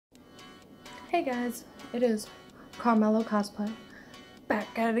Hey guys, it is Caramello cosplay,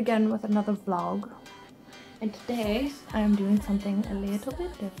 back at it again with another vlog. And today I am doing something a little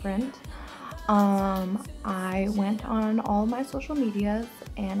bit different. I went on all my social medias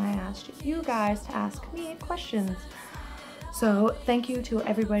and I asked you guys to ask me questions. So thank you to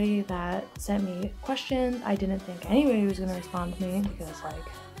everybody that sent me questions. I didn't think anybody was gonna respond to me because, like,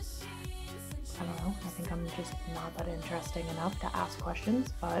 I don't know, I think I'm just not that interesting enough to ask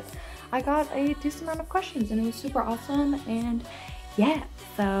questions, but I got a decent amount of questions and it was super awesome. And yeah,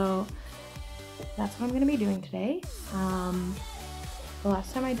 so that's what I'm gonna be doing today. The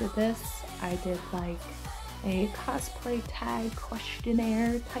last time I did this, I did like a cosplay tag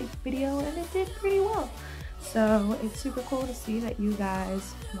questionnaire type video and it did pretty well. So it's super cool to see that you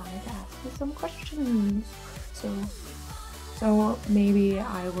guys wanted to ask me some questions. So maybe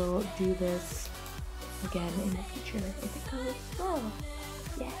I will do this again in the future if it goes well.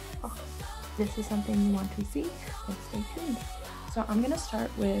 Yeah. Oh, this is something you want to see, then stay tuned. So I'm gonna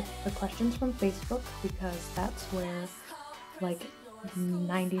start with the questions from Facebook because that's where like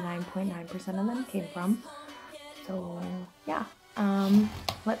 99.9% of them came from. So yeah,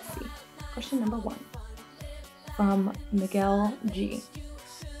 let's see. Question number 1 from Miguel G.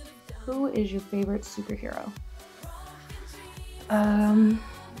 Who is your favorite superhero?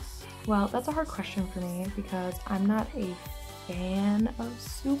 Well, that's a hard question for me because I'm not a fan of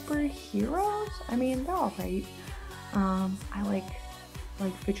superheroes. I mean, they're all right. I like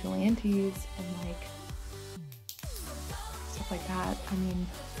vigilantes and like stuff like that. I mean,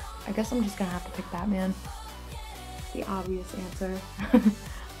 I guess I'm just gonna have to pick Batman. The obvious answer.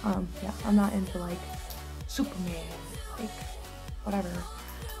 Yeah, I'm not into like Superman, like whatever.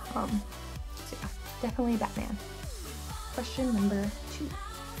 So yeah, definitely Batman. Question number 2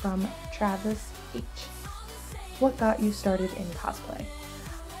 from Travis H. What got you started in cosplay?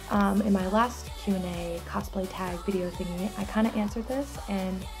 In my last Q&A cosplay tag video thingy, I kind of answered this,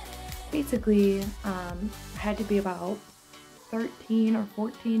 and basically I had to be about 13 or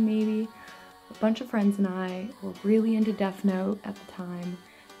 14 maybe. A bunch of friends and I were really into Death Note at the time,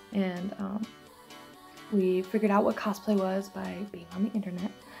 and we figured out what cosplay was by being on the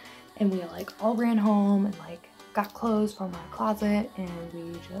internet, and we like all ran home and like got clothes from our closet and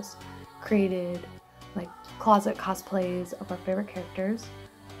we just created like closet cosplays of our favorite characters.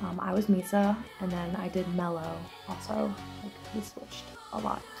 I was Misa, and then I did Mello also. Like, we switched a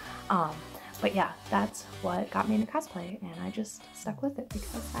lot. But yeah, that's what got me into cosplay, and I just stuck with it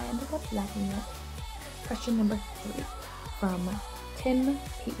because I ended up liking it. Question number 3 from Tim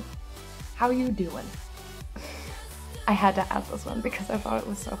P. How you doing? I had to ask this one because I thought it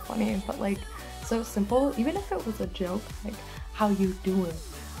was so funny, but like so simple. Even if it was a joke, like how you doing,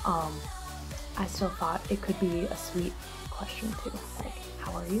 I still thought it could be a sweet question too, like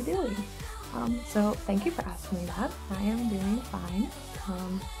how are you doing? So thank you for asking me that. I am doing fine.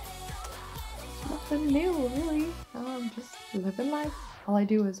 Nothing new really. Just living life. All I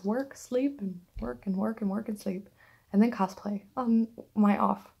do is work, sleep, and work and work and work and sleep, and then cosplay on my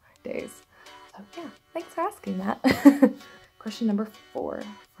off days. So yeah, thanks for asking that. Question number 4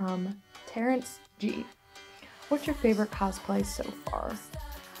 from Terrence G. What's your favorite cosplay so far?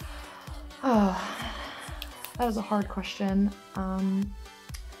 Oh, that was a hard question.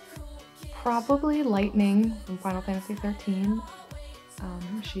 Probably Lightning from Final Fantasy 13.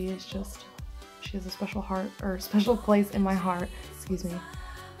 She has a special heart, or special place in my heart. Excuse me.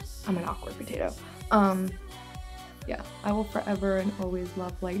 I'm an awkward potato. Yeah, I will forever and always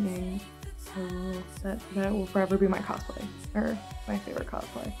love Lightning. That will forever be my cosplay, or my favorite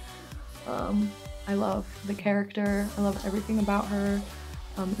cosplay. I love the character, I love everything about her.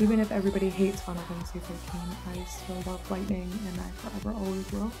 Even if everybody hates Final Fantasy 13, I still love Lightning, and I forever always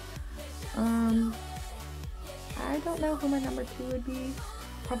will. I don't know who my number 2 would be.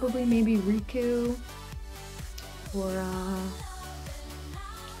 Probably maybe Riku, or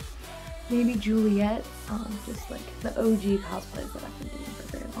maybe Juliet. Just like the OG cosplays that I've been doing for a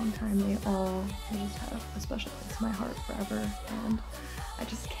very long time. They just have a special place in my heart forever, and I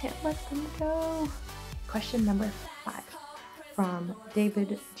just can't let them go. Question number 5 from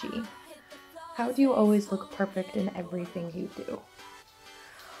David G. How do you always look perfect in everything you do?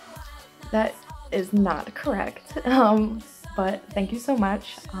 That is not correct, but thank you so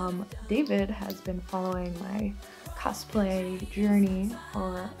much. David has been following my cosplay journey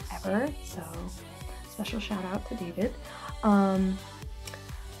forever, so special shout out to David.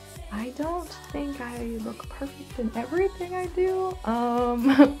 I don't think I look perfect in everything I do,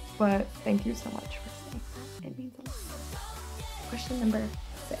 but thank you so much for saying that. It means a lot. Question number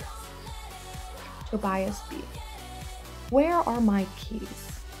 6. Tobias B. Where are my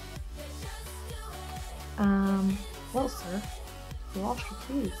keys? Well, sir, you lost your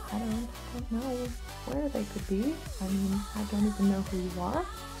keys. I don't know where they could be. I mean, I don't even know who you are,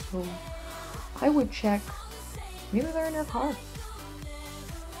 so I would check. Maybe they're in your car.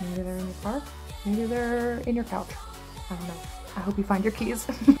 Maybe they're in your car. Maybe they're in your couch. I don't know. I hope you find your keys.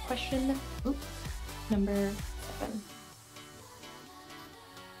 Question number 7.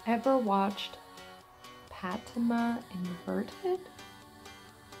 Ever watched Patima Inverted?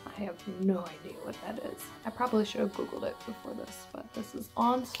 I have no idea what that is. I probably should have Googled it before this, but this is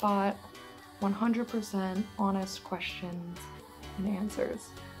on spot, 100% honest questions and answers.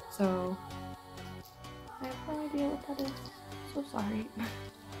 So I have no idea what that is. So sorry.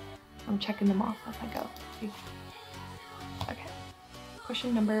 I'm checking them off as I go. Okay.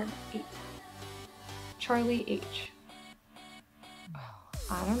 Question number 8. Charlie H.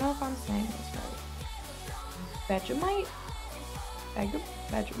 I don't know if I'm saying this right. Vegemite?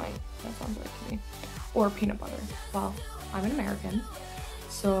 Vegemite. That sounds right to me. Or peanut butter. Well, I'm an American,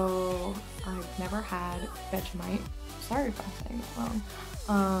 so I've never had Vegemite. Sorry if I'm saying it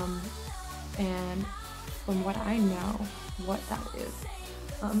wrong. And from what I know, what that is,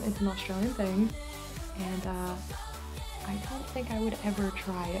 it's an Australian thing, and I don't think I would ever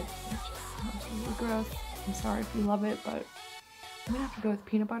try it. It just sounds really gross. I'm sorry if you love it, but I'm gonna have to go with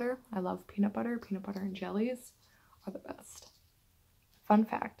peanut butter. I love peanut butter. Peanut butter and jellies are the best. Fun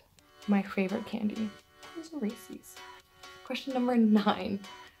fact, my favorite candy is Reese's. Question number 9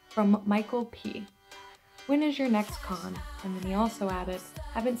 from Michael P. When is your next con? And then he also added,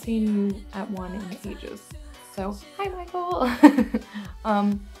 haven't seen you at one in ages. So, hi Michael!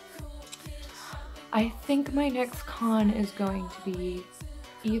 I think my next con is going to be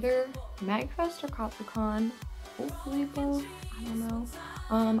either MagFest or KatsuCon. Hopefully both, I don't know.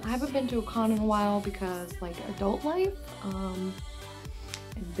 I haven't been to a con in a while because like adult life, and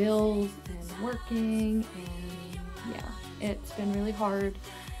bills and working, and yeah, it's been really hard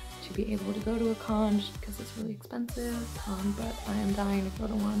to be able to go to a con just because it's really expensive, but I am dying to go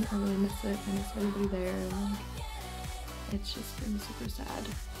to one. I really miss it. I miss everybody there, and like, it's just been super sad.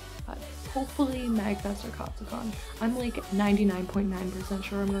 But hopefully MagFest or KatsuCon. I'm like 99.9%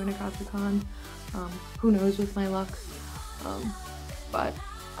 sure I'm going to KatsuCon. Who knows with my luck, but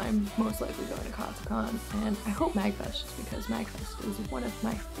I'm most likely going to KatsuCon, and I hope MagFest just because MagFest is one of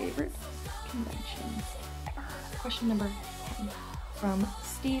my favorite conventions ever. Question number 10 from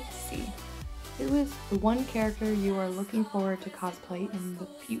Steve C. Who is the one character you are looking forward to cosplay in the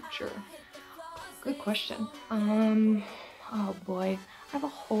future? Good question. Oh boy. I have a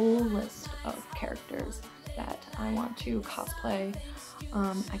whole list of characters that I want to cosplay.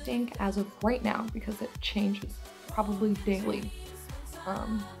 I think as of right now, because it changes probably daily,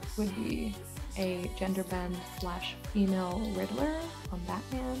 would be a gender bend / female Riddler from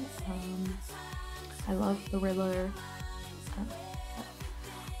Batman. I love the Riddler.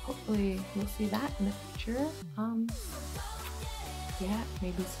 Hopefully we'll see that in the future. Yeah,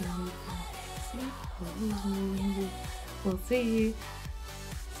 maybe some new fantasy. We'll see.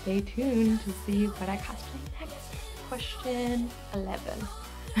 Stay tuned to see what I cosplay next. Question 11,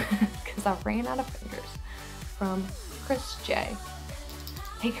 because I ran out of fingers. From Chris J.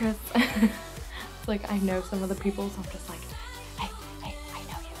 Hey Chris. It's like I know some of the people, so I'm just like, hey, I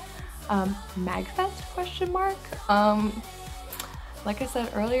know you. MagFest question mark? Like I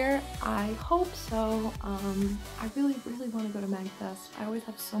said earlier, I hope so. I really want to go to MagFest. I always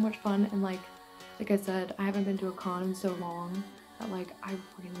have so much fun, and like I said, I haven't been to a con in so long that like I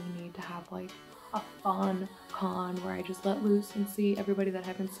really need to have like a fun con where I just let loose and see everybody that I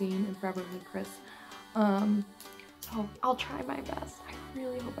haven't seen in forever, like Chris. So I'll try my best. I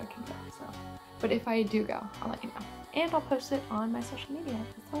really hope I can go. So, but if I do go, I'll let you know, and I'll post it on my social media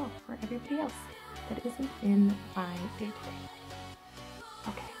as well for everybody else that isn't in my day-to-day.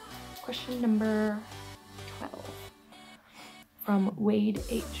 Okay, question number 12 from Wade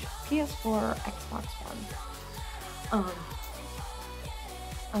H. PS4 or Xbox One?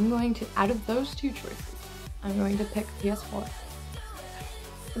 I'm going to, out of those two choices, I'm going to pick PS4.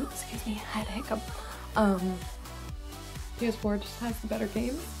 Oops, excuse me, I had a hiccup. PS4 just has the better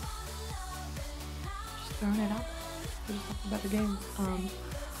games. Just throwing it out. They just have the better games.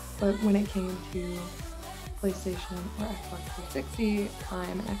 But when it came to PlayStation or Xbox 360,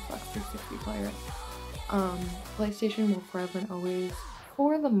 I'm an Xbox 360 player. PlayStation will forever and always,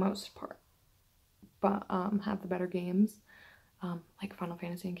 for the most part, but have the better games, like Final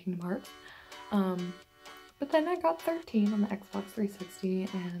Fantasy and Kingdom Hearts. But then I got 13 on the Xbox 360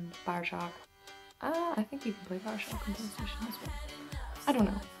 and Bioshock. I think you can play Bioshock on PlayStation as well. I don't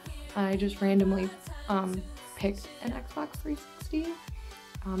know. I just randomly picked an Xbox 360.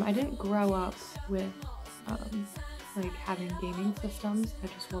 I didn't grow up with like having gaming systems. I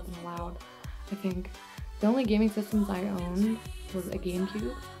just wasn't allowed. I think the only gaming systems I owned was a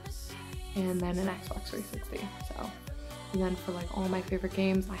GameCube and then an Xbox 360. So, and then for like all my favorite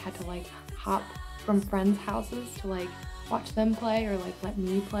games, I had to like hop from friends' houses to like watch them play or like let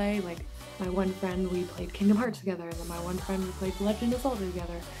me play. Like my one friend, we played Kingdom Hearts together, and then my one friend, we played Legend of Zelda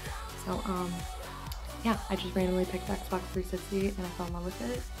together. So yeah, I just randomly picked Xbox 360 and I fell in love with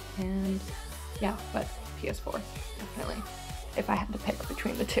it. And yeah, but PS4, definitely, if I had to pick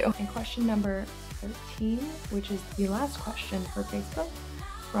between the two. And question number 13, which is the last question for Facebook,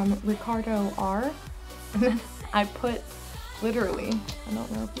 from Ricardo R. And then I put literally, I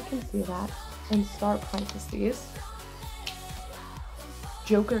don't know if you can see that, in star parentheses,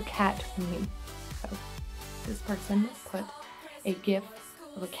 Joker cat meme. So this person put a gif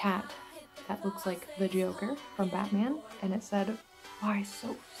of a cat that looks like the Joker from Batman, and it said, "Why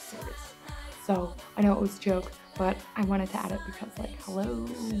so serious?" So I know it was a joke, but I wanted to add it because like, hello,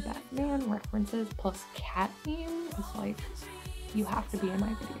 Batman references plus cat meme is like, you have to be in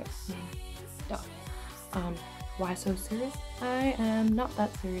my video. I mean, duh. Why so serious? I am not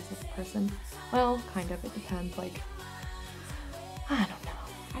that serious as a person. Well, kind of, it depends. Like, I don't know.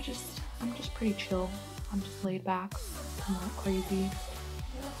 I'm just pretty chill. I'm just laid back. I'm not crazy.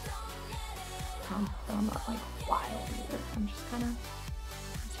 But I'm not like wild either. I'm just kind of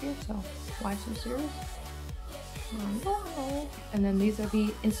here. So why so serious? And then these are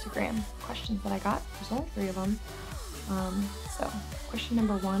the Instagram questions that I got. There's only 3 of them. So question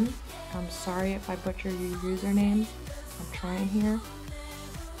number 1. I'm sorry if I butcher your usernames. I'm trying here.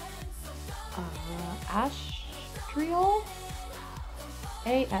 Astril.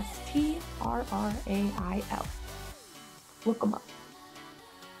 ASTRRAIL. Look them up.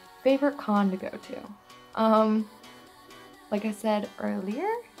 Favorite con to go to? Like I said earlier,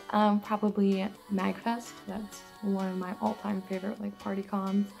 probably MagFest. That's one of my all-time favorite like party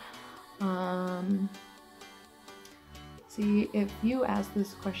cons. See, if you asked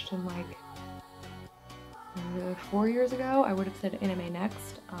this question like 4 years ago, I would have said Anime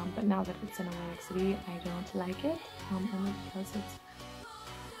Next, but now that it's in Atlantic City, I don't like it, only because it's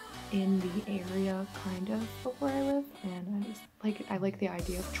in the area kind of where I live, and I like the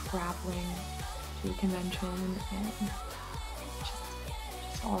idea of traveling to a convention and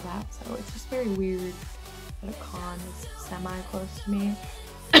just all that. So it's just very weird that a con is semi-close to me.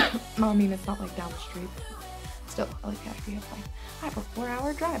 I mean, it's not like down the street, but still, I like the idea of like, I have a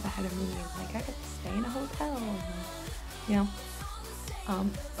 4-hour drive ahead of me, and like I get to stay in a hotel, and, you know.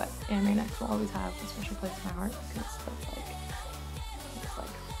 But Anime Next will always have a special place in my heart because that's like, it's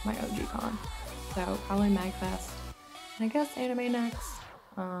like my OG con. So probably MagFest, and I guess Anime Next.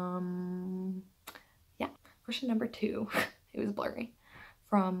 Yeah. Question number 2. It was blurry.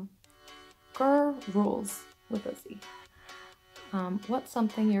 From Caram3llo with a Z. What's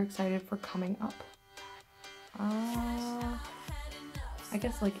something you're excited for coming up? I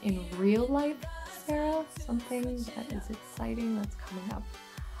guess like in real life, Sarah, something that is exciting that's coming up.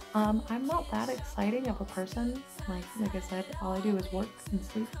 I'm not that exciting of a person. Like I said, all I do is work and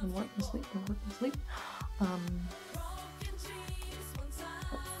sleep and work and sleep and work and sleep.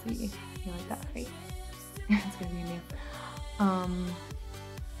 Let's see. You like that, right? It's gonna be me. I'm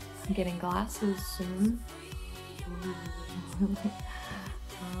getting glasses soon.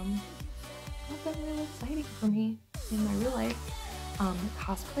 Nothing really exciting for me in my real life.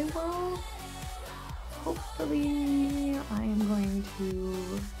 Cosplay world. Hopefully, I am going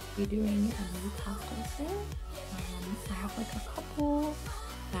to be doing a new costume soon. I have like a couple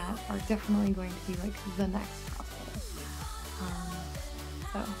that are definitely going to be like the next cosplay.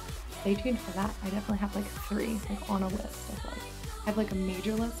 So stay tuned for that. I definitely have like 3 like on a list of like, I have like a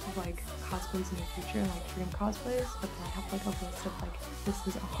major list of like cosplays in the future, like dream cosplays, but then I have like a list of like, this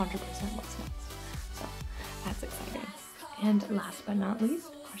is 100% what's next. So that's exciting. And last but not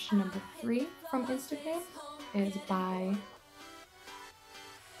least, question number 3 from Instagram is by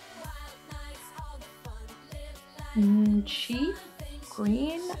Chief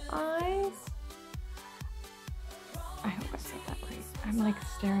Green Eyes. I hope I said that right. I'm like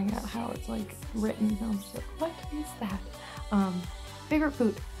staring at how it's like written, and I'm just like, what is that? Favorite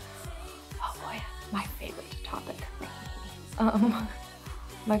food. Oh boy, my favorite topic.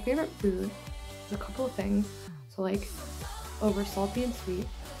 My favorite food is a couple of things. So like, over salty and sweet,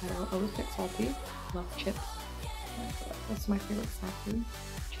 I will always pick salty. Love chips. That's my favorite snack food.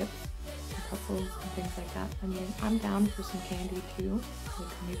 Chips, and pretzels, and things like that. I mean, I'm down for some candy too, like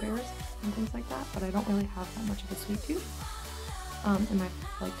gummy bears and things like that, but I don't really have that much of a sweet tooth. And my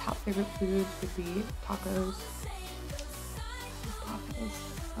like top favorite foods would be tacos.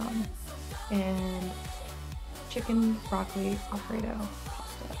 And chicken broccoli Alfredo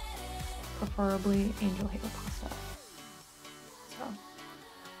pasta, preferably angel hair pasta. So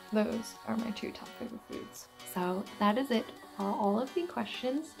those are my 2 top favorite foods. So that is it for all of the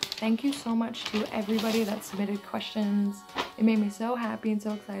questions. Thank you so much to everybody that submitted questions. It made me so happy and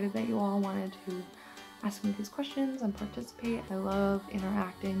so excited that you all wanted to ask me these questions and participate. I love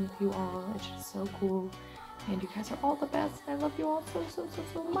interacting with you all. It's just so cool. And you guys are all the best. I love you all so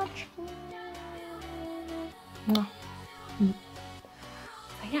much. So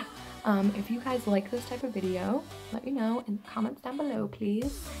yeah, if you guys like this type of video, let me know in the comments down below,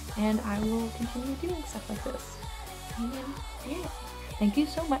 please. And I will continue doing stuff like this. And yeah, thank you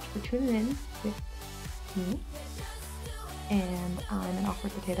so much for tuning in with me. And I'm an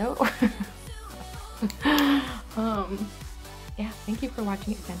awkward potato. Yeah, thank you for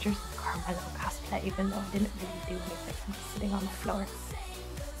watching Adventures with Caramello cosplay, even though I didn't really do anything. I'm just sitting on the floor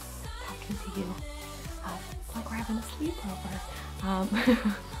talking to you. Like we're having a sleepover.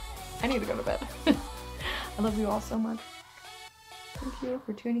 I need to go to bed. I love you all so much. Thank you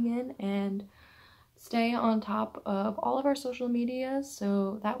for tuning in, and stay on top of all of our social medias,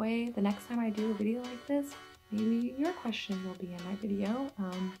 so that way the next time I do a video like this, maybe your question will be in my video.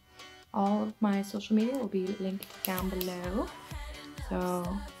 All of my social media will be linked down below. So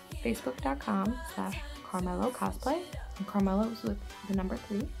facebook.com/Caramello cosplay, and Caramello is with the number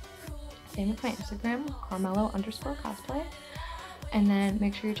 3. Same with my Instagram, Caramello_cosplay. And then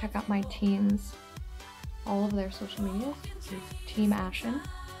make sure you check out my teams, all of their social medias. So Team Ashen,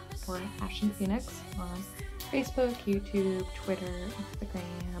 or Ashen Phoenix, on Facebook, YouTube, Twitter,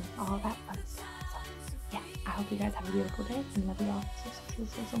 Instagram, all that fun stuff. So yeah, I hope you guys have a beautiful day, and love you all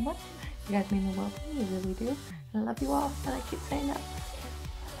so much. You guys mean the world to me, you really do. And I love you all, and I keep saying that.